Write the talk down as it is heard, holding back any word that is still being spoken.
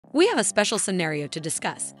We have a special scenario to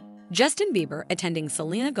discuss: Justin Bieber attending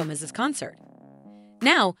Selena Gomez's concert.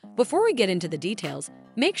 Now, before we get into the details,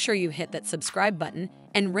 make sure you hit that subscribe button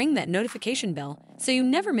and ring that notification bell so you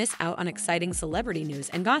never miss out on exciting celebrity news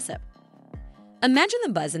and gossip. Imagine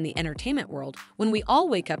the buzz in the entertainment world when we all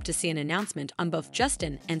wake up to see an announcement on both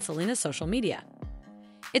Justin and Selena's social media.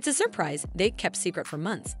 It's a surprise they kept secret for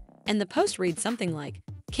months, and the post reads something like,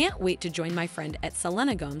 "Can't wait to join my friend at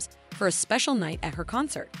Selena Gomez for a special night at her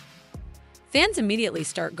concert." Fans immediately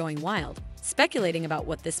start going wild, speculating about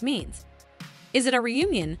what this means. Is it a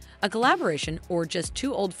reunion, a collaboration, or just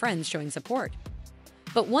two old friends showing support?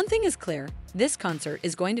 But one thing is clear: this concert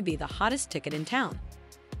is going to be the hottest ticket in town.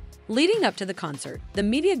 Leading up to the concert, the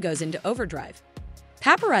media goes into overdrive.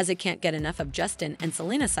 Paparazzi can't get enough of Justin and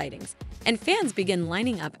Selena sightings, and fans begin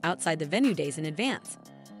lining up outside the venue days in advance.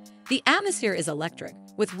 The atmosphere is electric,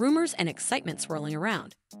 with rumors and excitement swirling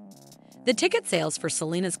around. The ticket sales for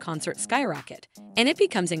Selena's concert skyrocket, and it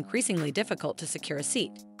becomes increasingly difficult to secure a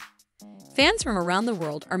seat. Fans from around the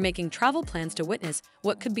world are making travel plans to witness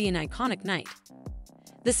what could be an iconic night.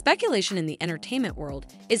 The speculation in the entertainment world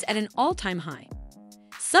is at an all-time high.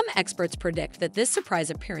 Some experts predict that this surprise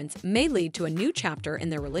appearance may lead to a new chapter in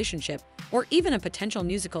their relationship or even a potential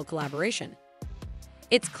musical collaboration.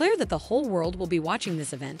 It's clear that the whole world will be watching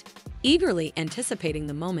this event, eagerly anticipating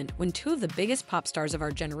the moment when two of the biggest pop stars of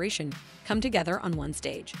our generation come together on one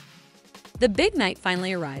stage. The big night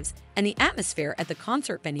finally arrives, and the atmosphere at the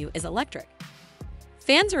concert venue is electric.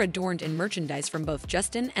 Fans are adorned in merchandise from both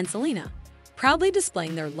Justin and Selena, proudly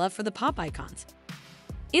displaying their love for the pop icons.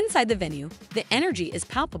 Inside the venue, the energy is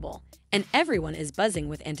palpable, and everyone is buzzing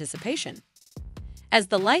with anticipation. As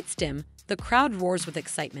the lights dim, the crowd roars with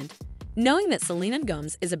excitement, knowing that Selena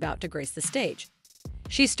Gomez is about to grace the stage.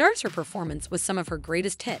 She starts her performance with some of her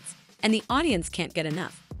greatest hits, and the audience can't get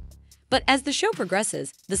enough. But as the show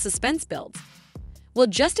progresses, the suspense builds. Will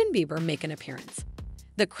Justin Bieber make an appearance?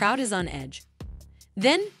 The crowd is on edge.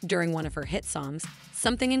 Then, during one of her hit songs,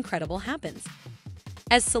 something incredible happens.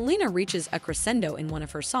 As Selena reaches a crescendo in one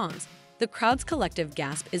of her songs, the crowd's collective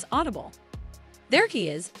gasp is audible. There he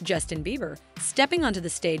is, Justin Bieber, stepping onto the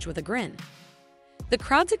stage with a grin. The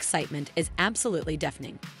crowd's excitement is absolutely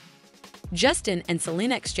deafening. Justin and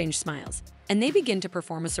Selena exchange smiles, and they begin to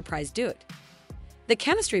perform a surprise duet. The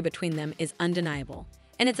chemistry between them is undeniable,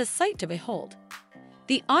 and it's a sight to behold.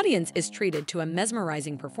 The audience is treated to a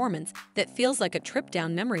mesmerizing performance that feels like a trip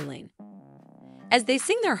down memory lane. As they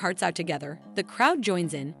sing their hearts out together, the crowd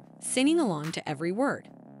joins in, singing along to every word.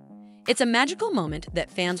 It's a magical moment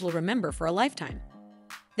that fans will remember for a lifetime.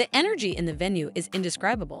 The energy in the venue is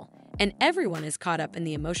indescribable, and everyone is caught up in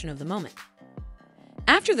the emotion of the moment.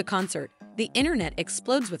 After the concert, the internet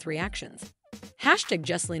explodes with reactions.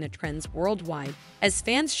 #JustLena trends worldwide as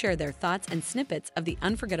fans share their thoughts and snippets of the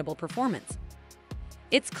unforgettable performance.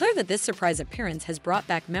 It's clear that this surprise appearance has brought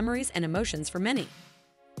back memories and emotions for many.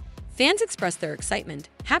 Fans express their excitement,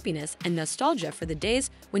 happiness, and nostalgia for the days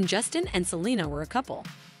when Justin and Selena were a couple.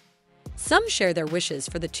 Some share their wishes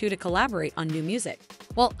for the two to collaborate on new music,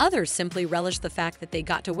 while others simply relish the fact that they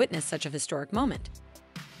got to witness such a historic moment.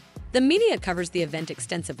 The media covers the event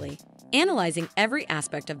extensively, analyzing every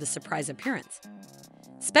aspect of the surprise appearance.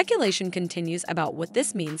 Speculation continues about what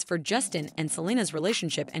this means for Justin and Selena's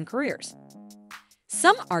relationship and careers.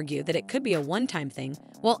 Some argue that it could be a one-time thing,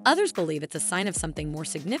 while others believe it's a sign of something more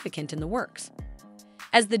significant in the works.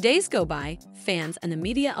 As the days go by, fans and the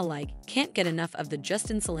media alike can't get enough of the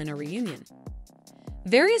Justin-Selena reunion.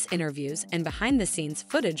 Various interviews and behind-the-scenes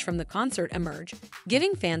footage from the concert emerge,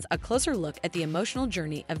 giving fans a closer look at the emotional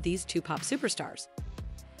journey of these two pop superstars.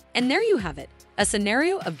 And there you have it, a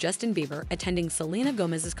scenario of Justin Bieber attending Selena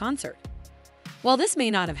Gomez's concert. While this may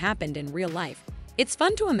not have happened in real life, it's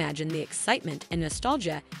fun to imagine the excitement and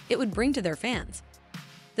nostalgia it would bring to their fans.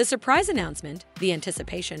 The surprise announcement, the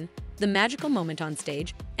anticipation, the magical moment on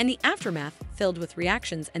stage, and the aftermath filled with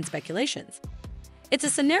reactions and speculations. It's a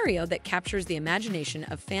scenario that captures the imagination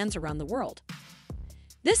of fans around the world.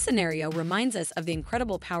 This scenario reminds us of the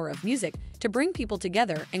incredible power of music to bring people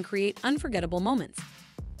together and create unforgettable moments.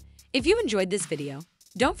 If you enjoyed this video,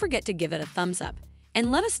 don't forget to give it a thumbs up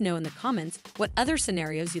and let us know in the comments what other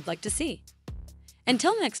scenarios you'd like to see.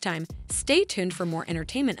 Until next time, stay tuned for more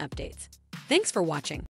entertainment updates. Thanks for watching.